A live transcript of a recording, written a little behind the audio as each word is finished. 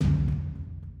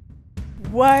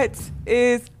What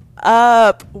is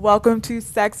up? Welcome to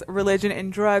Sex, Religion,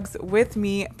 and Drugs with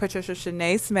me, Patricia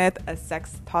Shanae Smith, a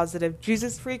sex positive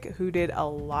Jesus freak who did a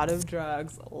lot of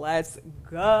drugs. Let's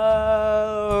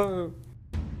go.